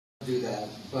do that,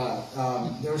 but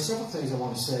there are several things I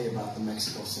want to say about the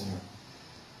Mexico Center.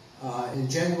 In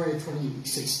January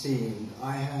 2016,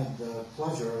 I had the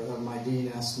pleasure, my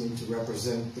dean asked me to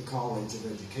represent the College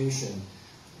of Education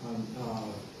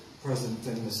on President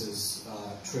Finmus's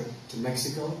trip to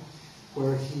Mexico,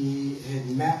 where he had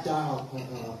mapped out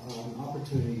an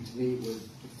opportunity to meet with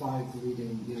the 5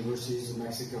 leading universities of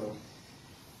Mexico.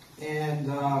 And,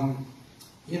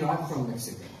 you know, I'm from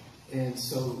Mexico, and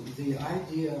so the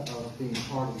idea of being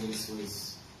part of this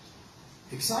was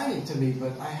exciting to me,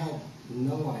 but I had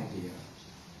no idea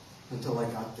until I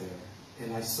got there,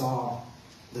 and I saw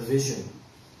the vision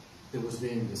that was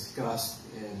being discussed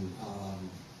and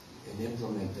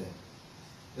implemented.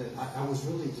 That I was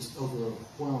really just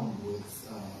overwhelmed with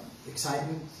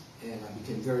excitement, and I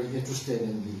became very interested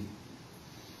in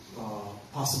the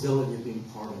possibility of being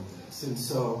part of this. And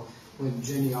so when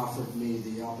Jenny offered me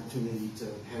the opportunity to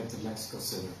head the Mexico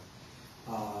Center,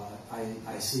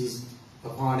 I seized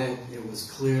upon it. It was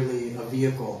clearly a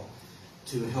vehicle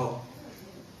to help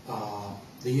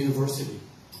the university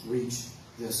reach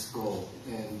this goal.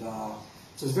 And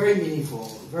so it's very meaningful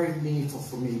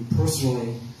for me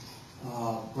personally,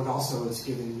 but also it's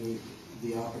given me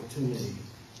the opportunity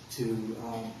to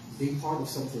be part of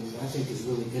something that I think is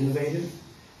really innovative.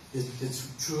 It's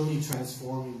truly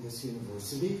transforming this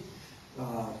university,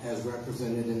 as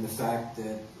represented in the fact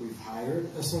that we've hired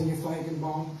Sonia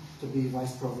Feigenbaum to be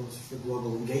Vice Provost for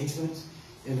Global Engagement.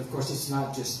 And of course, it's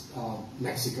not just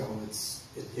Mexico,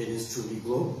 it is truly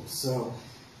global. So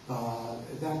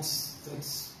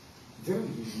that's very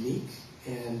unique,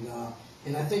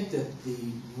 and I think that the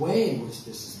way in which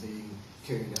this is being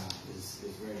carried out is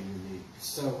very unique.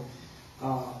 So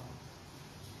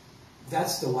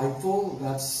that's delightful,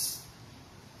 that's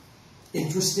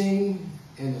interesting,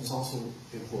 and it's also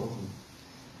important.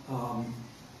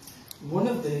 One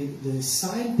of the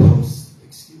signposts,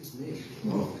 excuse me,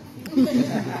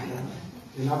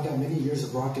 and I've got many years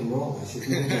of rock and roll, I should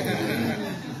know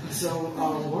that. So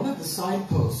one of the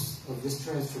signposts of this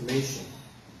transformation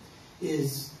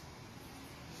is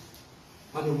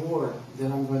an award that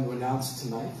I'm going to announce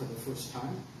tonight for the first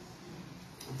time,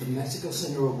 the Mexico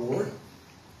Center Award,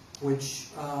 which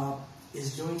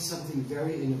is doing something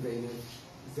very innovative,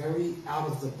 very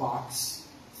out-of-the-box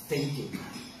thinking.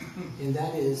 And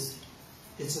that is,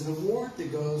 it's an award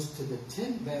that goes to the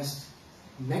 10 best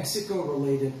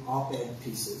Mexico-related op-ed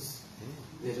pieces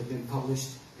that have been published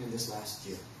in this last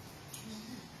year.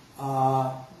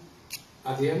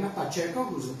 Adriana Pacheco,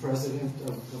 who's the president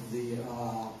of the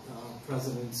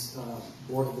President's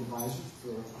Board of Advisors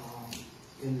for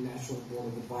International Board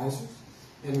of Advisors,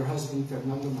 and her husband,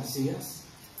 Fernando Macias,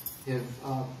 have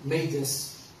made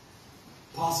this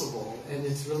possible, and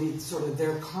it's really sort of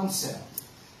their concept.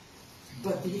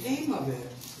 But the aim of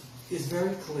it is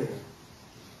very clear.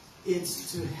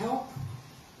 It's to help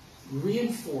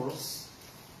reinforce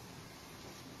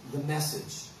the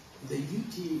message that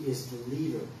UT is the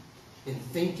leader in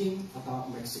thinking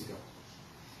about Mexico,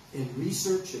 in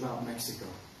research about Mexico,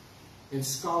 in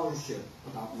scholarship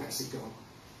about Mexico,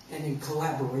 and in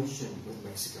collaboration with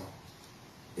Mexico.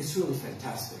 It's really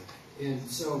fantastic. And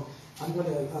so I'm going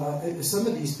to, some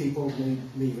of these people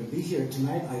may even be here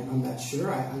tonight, I'm not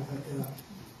sure,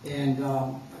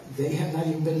 they have not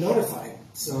even been notified.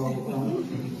 So,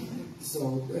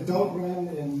 so don't run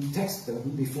and text them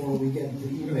before we get the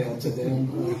email to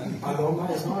them. Paloma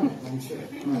is on it, I'm sure.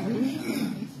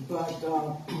 But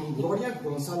Gloria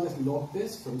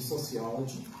González-López from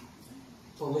Sociology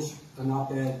published an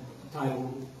op-ed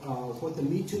titled What the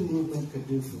Me Too Movement Could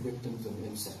Do for Victims of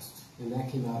Incest. And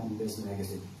that came out in Biz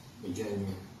Magazine in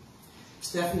January.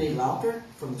 Stephanie Leutert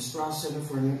from the Strauss Center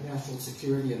for International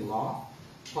Security and Law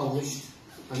published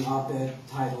an op-ed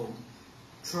titled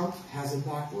Trump Has It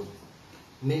Backward,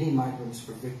 Many Migrants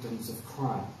for Victims of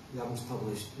Crime. That was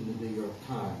published in the New York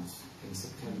Times in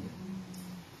September.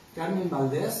 Carmen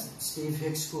Valdez, Steve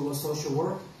Hicks School of Social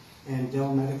Work and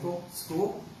Dell Medical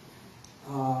School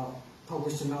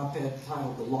published an op-ed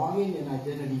titled Belonging and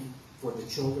Identity for the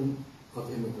Children of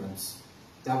Immigrants.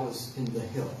 That was in The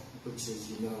Hill, which,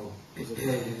 as you know, is a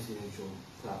very influential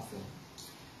platform.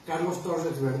 Carlos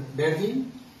Torres-Verdín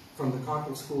from the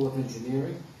Cockrell School of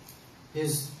Engineering.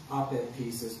 His op-ed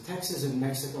piece is Texas and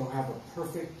Mexico Have a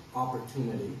Perfect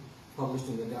Opportunity, published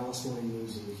in the Dallas Morning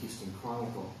News and the Houston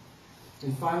Chronicle.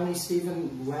 And finally, Stephen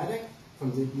Vladeck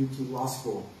from the UT Law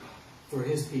School for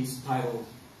his piece titled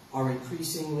Our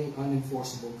Increasingly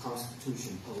Unenforceable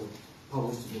Constitution,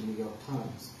 published in the New York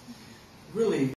Times. Really